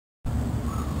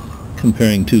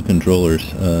comparing two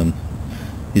controllers.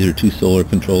 These are two solar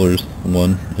controllers,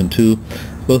 1 and 2.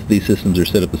 Both of these systems are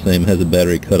set up the same. It has a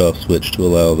battery cutoff switch to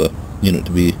allow the unit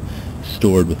to be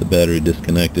stored with the battery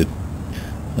disconnected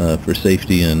for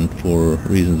safety and for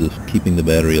reasons of keeping the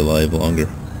battery alive longer,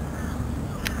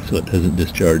 so it doesn't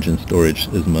discharge in storage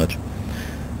as much.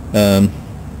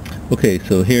 Okay,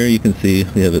 so here you can see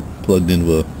we have it plugged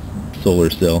into a solar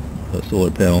cell, a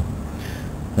solar panel.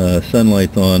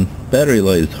 Sunlight's on. Battery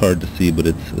light is hard to see, but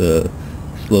it's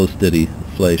slow, steady,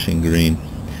 flashing green.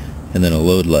 And then a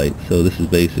load light. So this is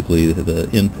basically the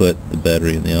input, the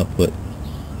battery, and the output.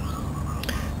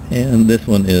 And this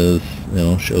one is,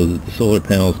 shows that the solar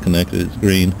panel is connected. It's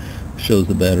green. Shows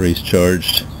the battery's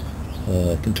charged.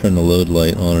 I can turn the load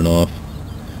light on and off.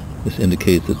 This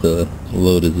indicates that the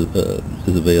load is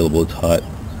available. It's hot.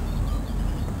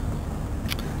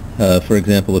 For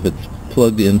example, if it's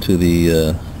plugged into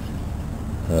the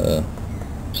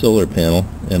solar panel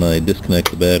and I disconnect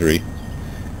the battery,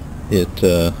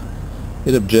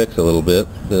 it objects a little bit.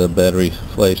 The battery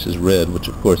flashes red, which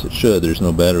of course it should. There's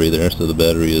no battery there, so the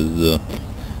battery is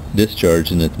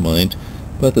discharged in its mind.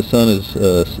 But the sun is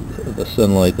the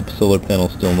sunlight, the solar panel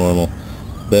is still normal.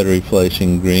 Battery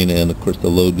flashing green, and of course the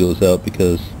load goes out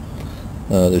because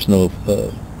there's no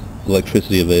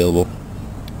electricity available,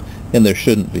 and there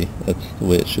shouldn't be. That's the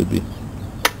way it should be.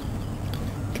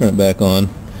 Turn it back on.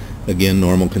 Again,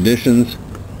 normal conditions.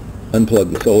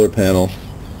 Unplug the solar panel.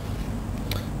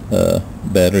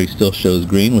 Battery still shows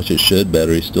green, which it should.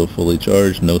 Battery still fully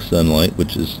charged. No sunlight,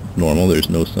 which is normal. There's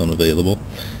no sun available,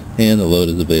 and the load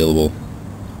is available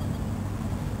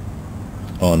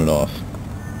on and off.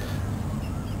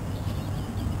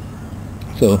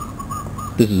 So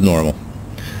this is normal.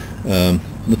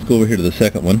 Let's go over here to the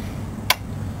second one.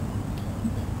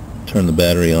 Turn the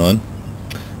battery on.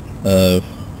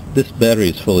 This battery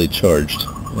is fully charged,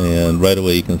 and right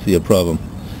away you can see a problem.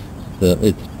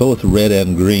 It's both red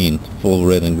and green, full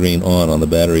red and green on the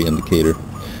battery indicator.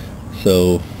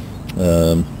 So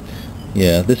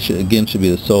yeah, this again should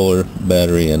be the solar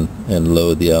battery and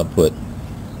load the output.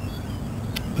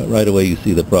 But right away you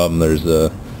see the problem. There's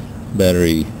a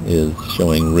battery is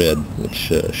showing red,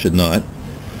 which should not.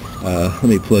 Let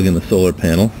me plug in the solar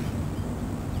panel.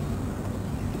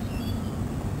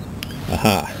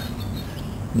 Aha!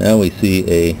 Now we see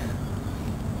a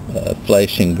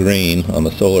flashing green on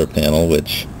the solar panel,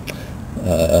 which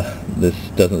this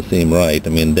doesn't seem right. I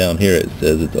mean, down here it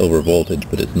says it's over voltage,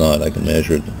 but it's not. I can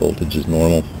measure it. The voltage is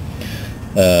normal.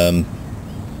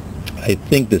 I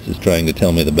think this is trying to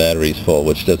tell me the battery's full,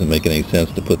 which doesn't make any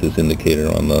sense to put this indicator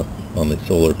on the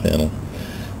solar panel.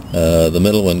 The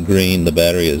middle one green, the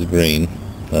battery is green.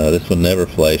 This one never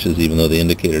flashes, even though the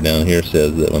indicator down here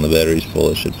says that when the battery's full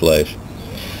it should flash.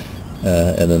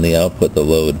 And then the output, the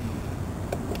load.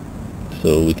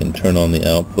 So we can turn on the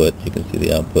output. You can see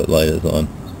the output light is on.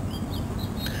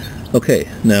 Okay,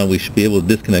 now we should be able to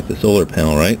disconnect the solar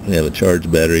panel, right? We have a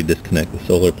charged battery, disconnect the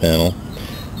solar panel.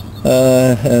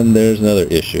 And there's another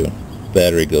issue.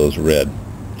 Battery goes red.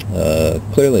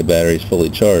 Clearly battery is fully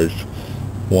charged.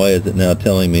 Why is it now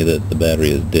telling me that the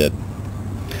battery is dead?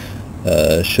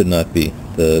 Should not be.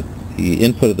 The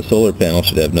input of the solar panel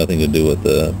should have nothing to do with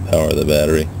the power of the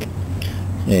battery.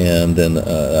 And then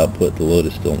output, the load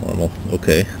is still normal.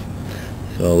 Okay,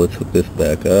 so let's hook this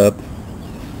back up,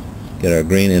 get our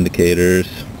green indicators,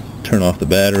 turn off the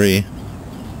battery,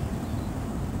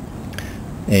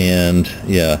 and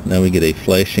yeah, now we get a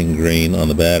flashing green on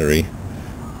the battery,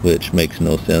 which makes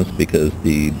no sense because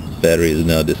the battery is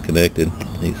now disconnected.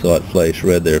 You saw it flash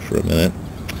red there for a minute,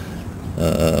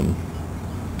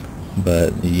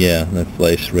 but yeah, that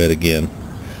flashed red again.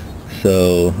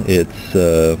 So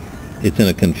it's in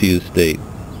a confused state.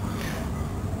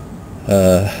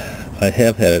 I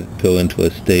have had it go into a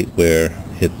state where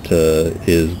it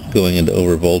is going into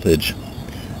over voltage,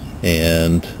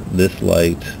 and this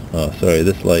light,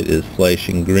 this light is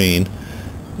flashing green,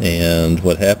 and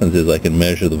what happens is I can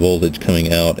measure the voltage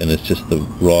coming out, and it's just the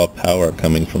raw power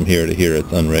coming from here to here.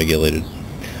 It's unregulated.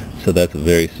 So that's a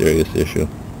very serious issue.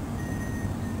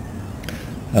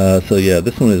 So yeah,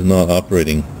 this one is not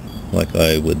operating like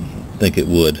I would think it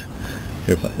would.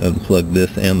 Here, if I unplug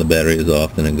this and the battery is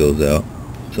off, then it goes out.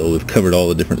 So we've covered all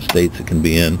the different states it can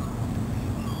be in.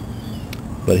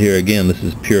 But here again, this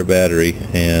is pure battery,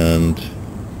 and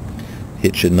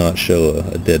it should not show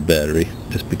a dead battery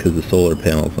just because the solar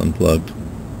panel is unplugged.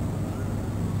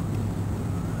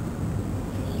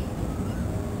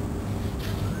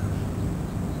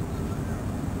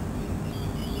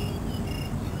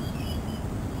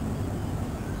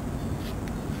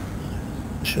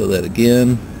 Show that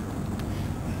again.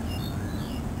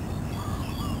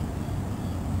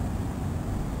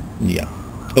 Yeah.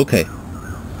 Okay.